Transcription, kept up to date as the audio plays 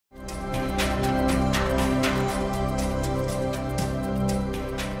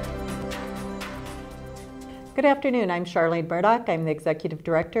Good afternoon. I'm Charlene Murdoch. I'm the Executive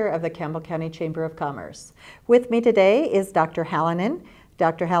Director of the Campbell County Chamber of Commerce. With me today is Dr. Hallinan.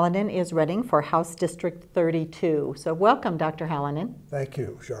 Dr. Hallinan is running for House District 32. So welcome, Dr. Hallinan. Thank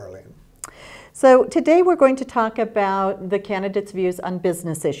you, Charlene. So today we're going to talk about the candidates' views on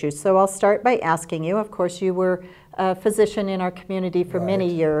business issues. So I'll start by asking you, of course, you were a physician in our community for many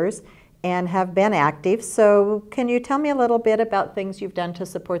years and have been active. So can you tell me a little bit about things you've done to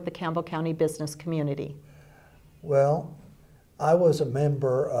support the Campbell County business community? Well, I was a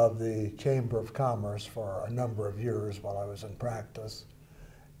member of the Chamber of Commerce for a number of years while I was in practice.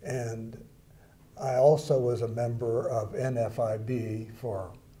 And I also was a member of NFIB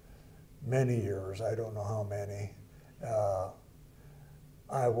for many years, I don't know how many.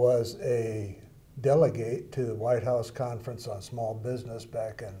 I was a delegate to the White House Conference on Small Business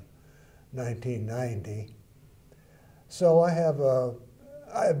back in 1990. So I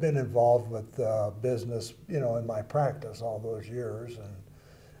have been involved with business, in my practice all those years, and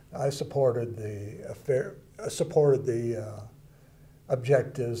I supported the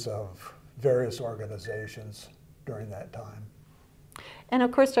objectives of various organizations during that time. And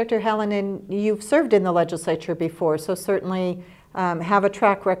of course, Dr. Hallinan, you've served in the legislature before, so certainly have a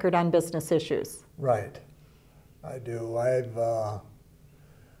track record on business issues. Right, I do. I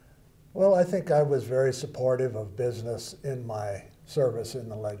think I was very supportive of business in my service in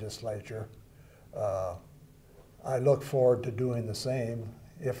the legislature. I look forward to doing the same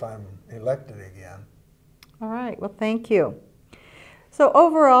if I'm elected again. All right, well, thank you. So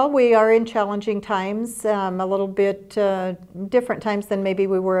overall, we are in challenging times, a little bit different times than maybe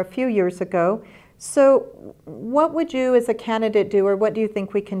we were a few years ago. So what would you as a candidate do, or what do you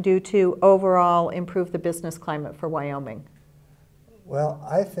think we can do to overall improve the business climate for Wyoming? Well,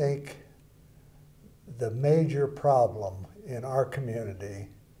 I think the major problem in our community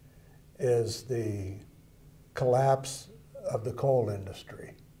is the collapse of the coal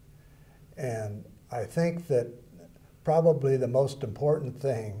industry. And I think that probably the most important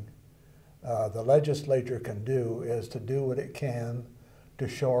thing the legislature can do is to do what it can to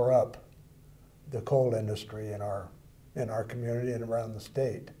shore up the coal industry in our community and around the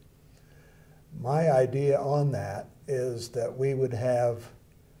state. My idea on that is that we would have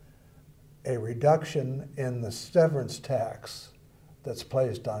a reduction in the severance tax that's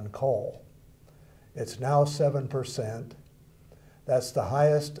placed on coal. It's now 7%. That's the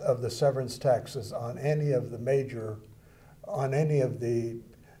highest of the severance taxes on any of the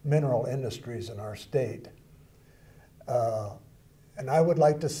mineral industries in our state. And I would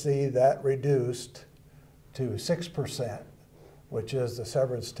like to see that reduced to 6%, which is the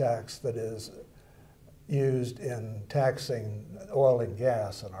severance tax that is used in taxing oil and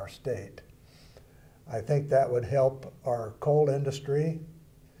gas in our state. I think that would help our coal industry,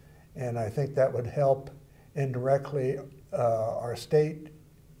 and I think that would help indirectly our state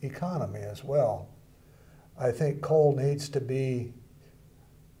economy as well. I think coal needs to be,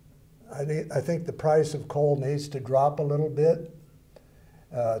 I think the price of coal needs to drop a little bit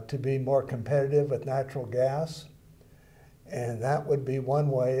to be more competitive with natural gas, and that would be one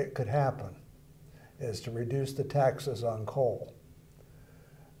way it could happen, is to reduce the taxes on coal.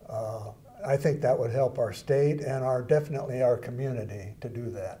 I think that would help our state and definitely our community to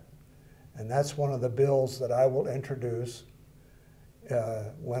do that. And that's one of the bills that I will introduce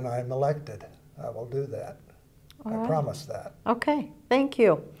when I'm elected. I will do that. I promise that. Okay, thank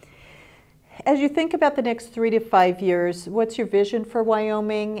you. As you think about the next 3 to 5 years, what's your vision for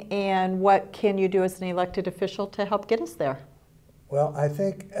Wyoming, and what can you do as an elected official to help get us there? Well, I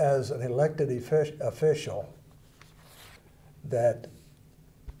think as an elected official that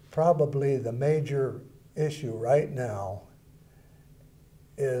probably the major issue right now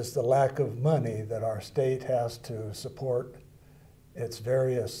is the lack of money that our state has to support its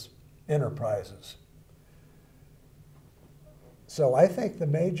various enterprises. So I think the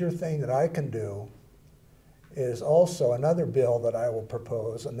major thing that I can do is also another bill that I will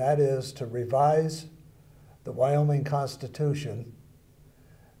propose, and that is to revise the Wyoming Constitution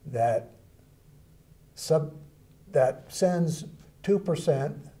that sends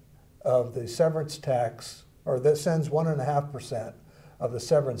 2% of the severance tax, or that sends 1.5% of the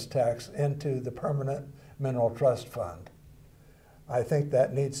severance tax into the Permanent Mineral Trust Fund. I think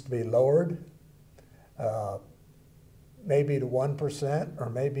that needs to be lowered, maybe to 1%,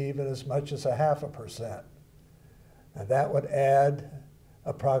 or maybe even as much as 0.5%. And that would add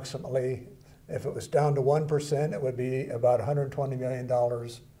approximately, if it was down to 1%, it would be about $120 million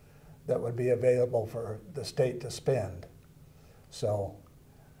that would be available for the state to spend. So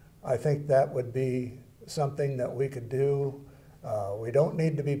I think that would be something that we could do We don't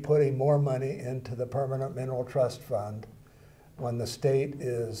need to be putting more money into the Permanent Mineral Trust Fund when the state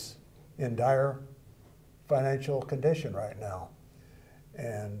is in dire financial condition right now.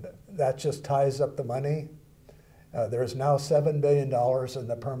 And that just ties up the money. There's now $7 billion in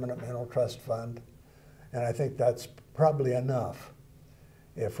the Permanent Mineral Trust Fund, and I think that's probably enough.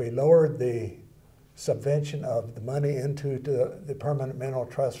 If we lowered the subvention of the money into the Permanent Mineral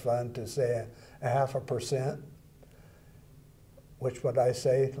Trust Fund to say 0.5%, which would I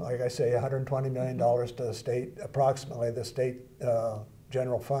say, like I say, $120 million to the state, approximately the state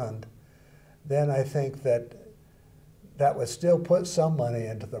general fund, then I think that that would still put some money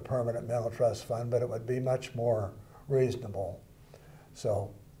into the Permanent Mineral Trust Fund, but it would be much more reasonable.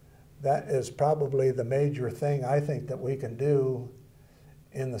 So that is probably the major thing I think that we can do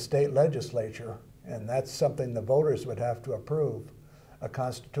in the state legislature, and that's something the voters would have to approve, a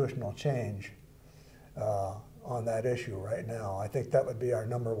constitutional change on that issue right now. I think that would be our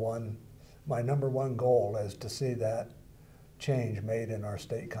my number one goal, is to see that change made in our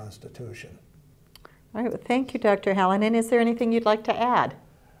state constitution. All right, well, thank you, Dr. Hallinan. Is there anything you'd like to add?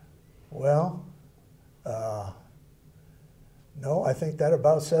 Well, no, I think that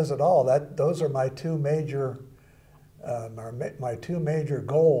about says it all. Those are my two major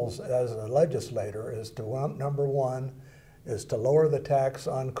goals as a legislator. Is to number one is to lower the tax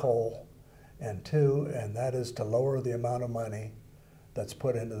on coal, and that is to lower the amount of money that's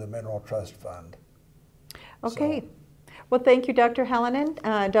put into the Mineral Trust Fund. Okay. Well, thank you, Dr. Hallinan.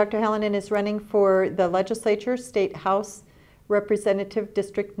 Dr. Hallinan is running for the legislature, State House Representative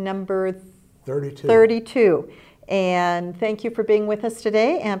District number 32. And thank you for being with us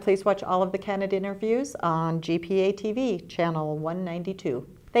today. And please watch all of the candidate interviews on GPA TV, channel 192.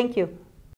 Thank you.